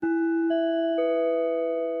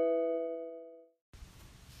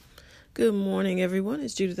Good morning, everyone.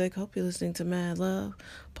 It's Judith Eck. Hope you're listening to Mad Love.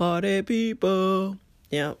 Party people.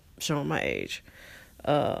 Yep, showing my age.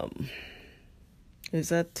 Is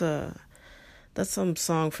that's some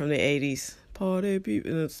song from the 80s? Party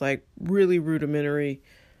people. And it's like really rudimentary,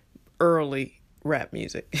 early rap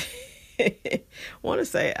music. Want to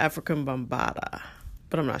say African Bambaataa,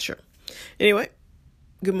 but I'm not sure. Anyway,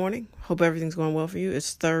 good morning. Hope everything's going well for you.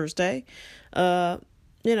 It's Thursday.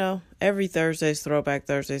 Every Thursday's Throwback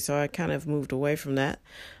Thursday, so I kind of moved away from that.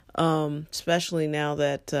 Especially now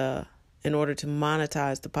that in order to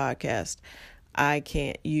monetize the podcast, I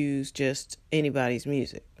can't use just anybody's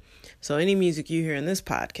music. So any music you hear in this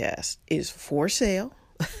podcast is for sale.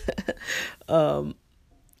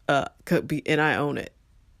 Could be, and I own it.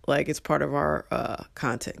 Like it's part of our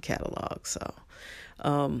content catalog. So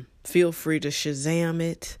feel free to Shazam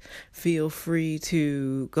it. Feel free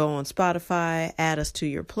to go on Spotify, add us to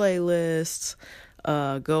your playlists.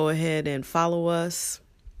 Go ahead and follow us.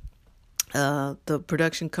 The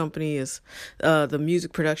production company is, the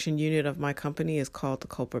music production unit of my company is called the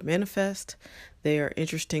Culper Manifest. They are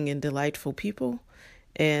interesting and delightful people.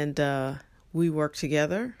 And we work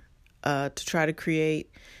together to try to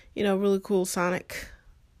create, really cool sonic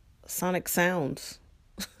sounds.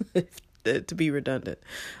 To be redundant.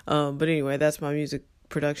 But anyway, that's my music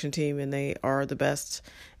production team, and they are the best.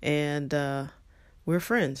 And we're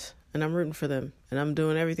friends, and I'm rooting for them. And I'm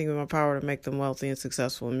doing everything in my power to make them wealthy and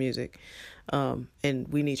successful in music. And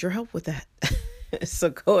we need your help with that.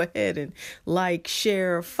 So go ahead and like,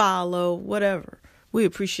 share, follow, whatever. We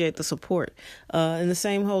appreciate the support. And the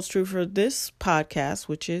same holds true for this podcast,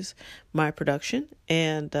 which is my production.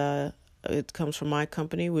 And it comes from my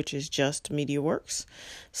company, which is Just Media Works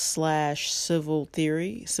 /Civil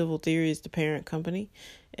Theory. Civil Theory is the parent company.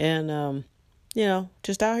 And,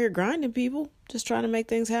 just out here grinding, people, just trying to make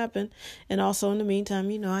things happen. And also in the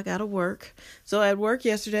meantime, I got to work. So at work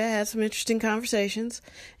yesterday, I had some interesting conversations.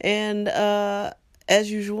 And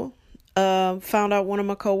as usual, found out one of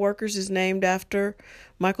my coworkers is named after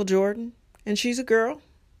Michael Jordan. And she's a girl,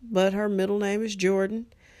 but her middle name is Jordan.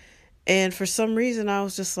 And for some reason, I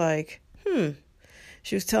was just like,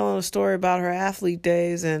 She was telling a story about her athlete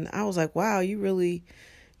days, and I was like, wow, you really,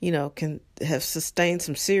 can have sustained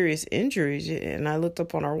some serious injuries. And I looked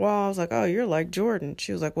up on her wall. I was like, oh, you're like Jordan.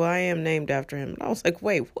 She was like, well, I am named after him. And I was like,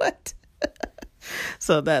 wait, what?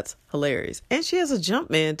 So that's hilarious. And she has a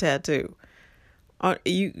Jumpman tattoo.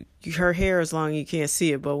 Her hair is long, you can't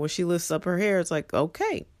see it, but when she lifts up her hair, it's like,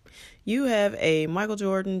 okay, you have a Michael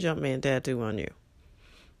Jordan Jumpman tattoo on you.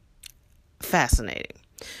 Fascinating.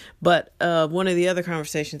 But one of the other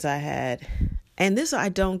conversations I had, and this I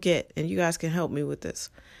don't get, and you guys can help me with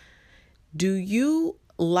this. Do you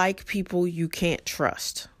like people you can't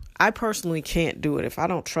trust? I personally can't do it. If I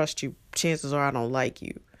don't trust you, chances are I don't like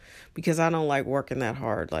you, because I don't like working that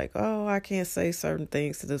hard. Like, oh, I can't say certain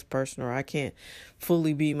things to this person, or I can't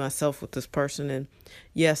fully be myself with this person. And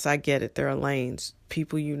yes, I get it. There are lanes.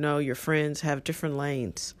 People your friends have different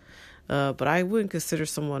lanes. But I wouldn't consider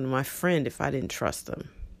someone my friend if I didn't trust them.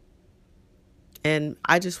 And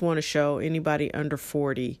I just want to show anybody under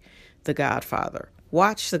 40 The Godfather.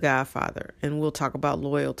 Watch The Godfather, and we'll talk about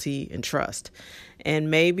loyalty and trust. And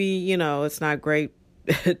maybe, it's not great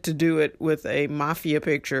to do it with a mafia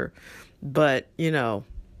picture, but, the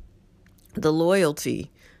loyalty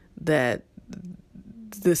that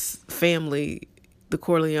this family, the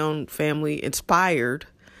Corleone family, inspired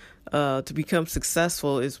to become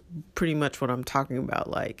successful is pretty much what I'm talking about.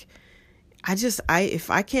 Like, if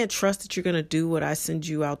I can't trust that you're going to do what I send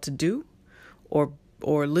you out to do, or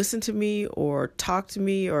listen to me, or talk to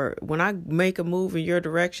me, or when I make a move in your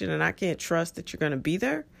direction and I can't trust that you're going to be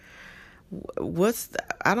there,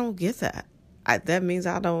 I don't get that. I guess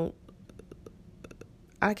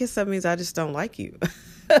that means I just don't like you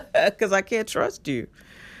because I can't trust you.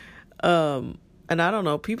 And I don't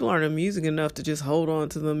know, people aren't amusing enough to just hold on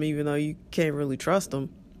to them even though you can't really trust them.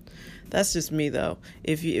 That's just me, though.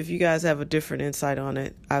 If you guys have a different insight on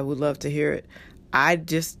it, I would love to hear it. I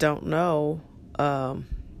just don't know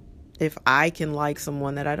if I can like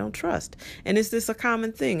someone that I don't trust. And is this a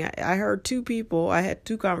common thing? I heard I had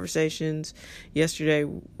two conversations yesterday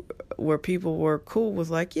where people were cool with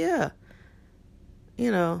like, yeah,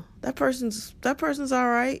 that person's all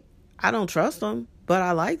right. I don't trust them, but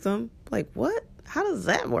I like them. Like, what? How does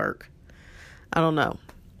that work? I don't know.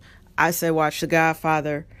 I say watch The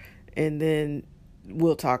Godfather, and then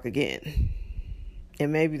we'll talk again.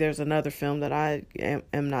 And maybe there's another film that I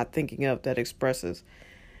am not thinking of that expresses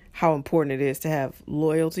how important it is to have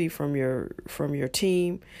loyalty from your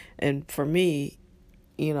team. And for me,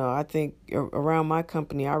 I think around my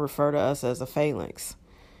company, I refer to us as a phalanx.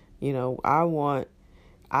 You know,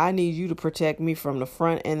 I need you to protect me from the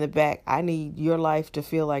front and the back. I need your life to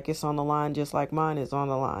feel like it's on the line just like mine is on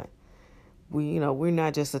the line. We're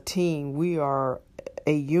not just a team. We are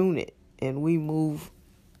a unit, and we move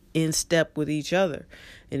in step with each other.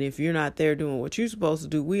 And if you're not there doing what you're supposed to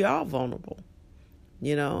do, we are vulnerable.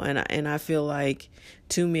 And I feel like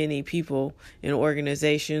too many people in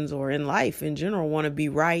organizations or in life in general want to be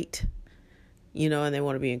right, and they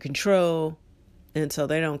want to be in control. And so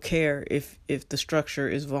they don't care if the structure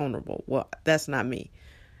is vulnerable. Well, that's not me.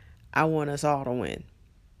 I want us all to win.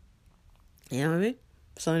 You know what I mean?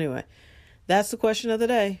 So anyway, that's the question of the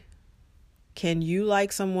day. Can you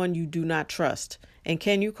like someone you do not trust? And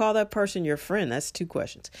can you call that person your friend? That's 2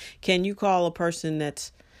 questions. Can you call a person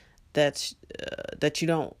that you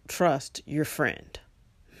don't trust your friend?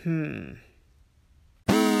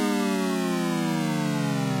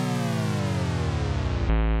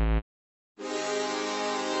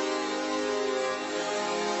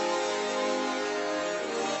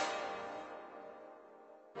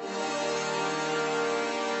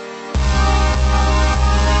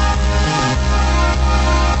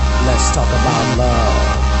 Let's talk about love.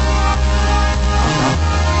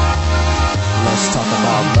 Let's talk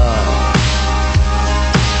about love.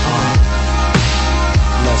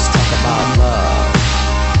 Let's talk about love.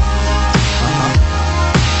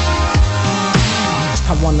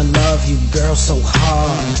 I wanna love you, girl, so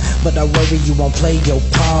hard, but I worry you won't play your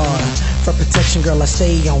part. For protection, girl, I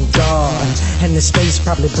stay on guard, and this space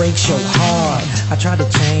probably breaks your heart. I try to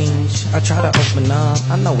change, I try to open up.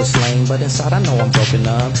 I know it's lame, but inside I know I'm broken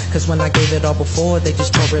up. Cause when I gave it all before, they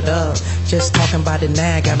just tore it up. Just talking about it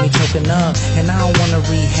now got me choking up. And I don't wanna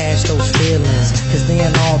rehash those feelings, cause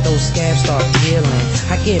then all those scabs start healing.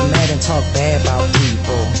 I get mad and talk bad about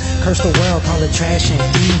people, curse the world, call it trash and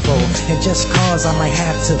evil. And just cause I might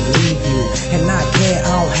have to leave you, and not care,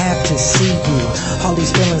 I don't have to see you. All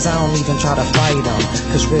these feelings, I don't even try to fight them,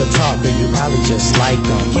 cause real talk, girl, you probably just like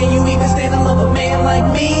them. Can you even stand to love a man like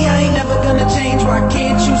me? I ain't never gonna change, why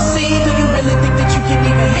can't you see? Do you really think that you can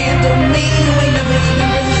even handle me? You ain't never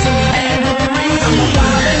even really seen me angry. I'm a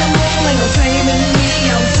wild animal, ain't no taming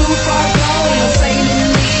me. I'm too far gone, ain't no saving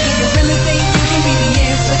me. Do you really think you can be the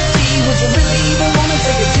answer key? Would you really even wanna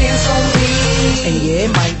take a chance on me? And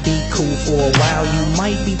yeah, it might be cool for a while. You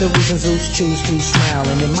might be the reason Zeus choose to smile,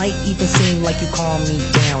 and it might even seem like you calm me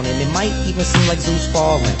down, and it might even seem like Zeus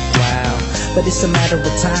falling. Wow. But it's a matter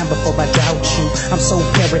of time before I doubt you. I'm so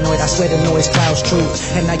paranoid, I swear the noise clouds truth.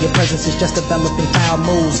 And now your presence is just developing foul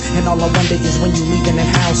moves, and all I wonder is when you leaving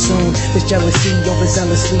and how soon. This jealousy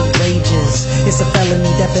overzealously rages. It's a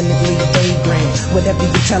felony, definitely vagrant. Whatever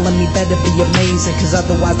you telling me better be amazing, cause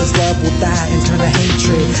otherwise this love will die and turn to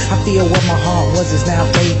hatred. I feel what my heart was is now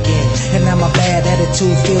vacant, and now my bad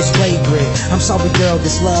attitude feels flagrant. I'm sorry girl,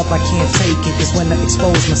 this love I can't take it, cause when I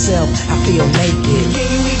expose myself I feel naked. Can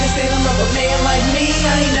you even stand to love a man like me?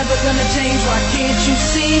 I ain't never gonna change, why can't you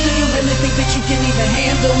see? Do you really think that you can even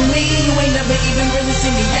handle me? You ain't never even really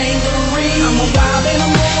seen me angry. I'm a wild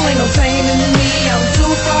animal, ain't no taming me. I'm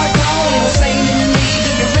too far gone, ain't no saving me.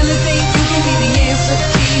 Do you really think you can be the answer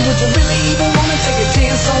key? Would you really even wanna take a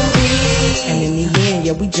chance on me? And in the end,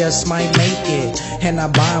 yeah, we just might make it, and our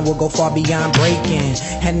bond will go far beyond breaking,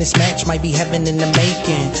 and this match might be heaven in the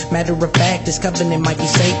making. Matter of fact, this covenant might be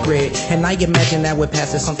sacred, and I imagine that we're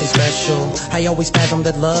passing something special. I always fathom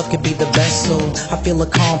that love could be the vessel. I feel a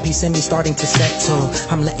calm peace in me starting to settle.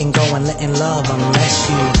 I'm letting go and letting love unless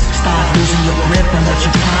you stop losing your grip on what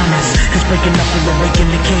you promised, cause breaking up will awaken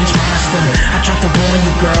the cage monster. I tried to warn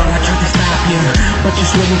you, girl, I tried to stop you, but you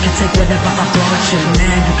swore you could take whatever I brought you.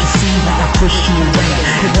 Now you can see why I pushed you away.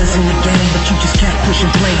 It wasn't a game, but you just kept pushing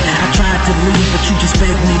play. I tried to leave, but you just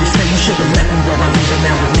begged me to stay. You should've let me where I'm leaving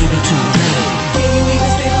now, it may be too late. Can you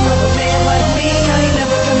even stand to love a man like me? I ain't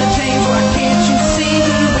never gonna change, why can't you see?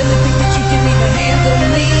 Do you really think that you can even handle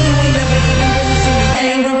me? You ain't never even really seen me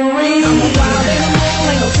angry. I'm a wild animal,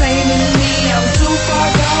 ain't no taming me. I'm too far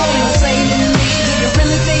gone, ain't no saving me. Do you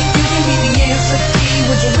really think you can be the answer key?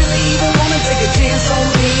 Would you really even wanna take a chance on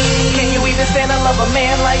me? Can you even stand to love a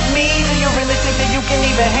man like me? Do you really think that you can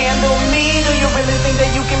even handle me? Do you really think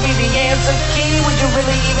that you can be the answer key? Would you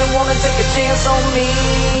really even wanna take a chance on me?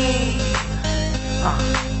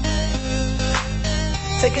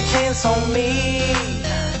 Take a chance on me.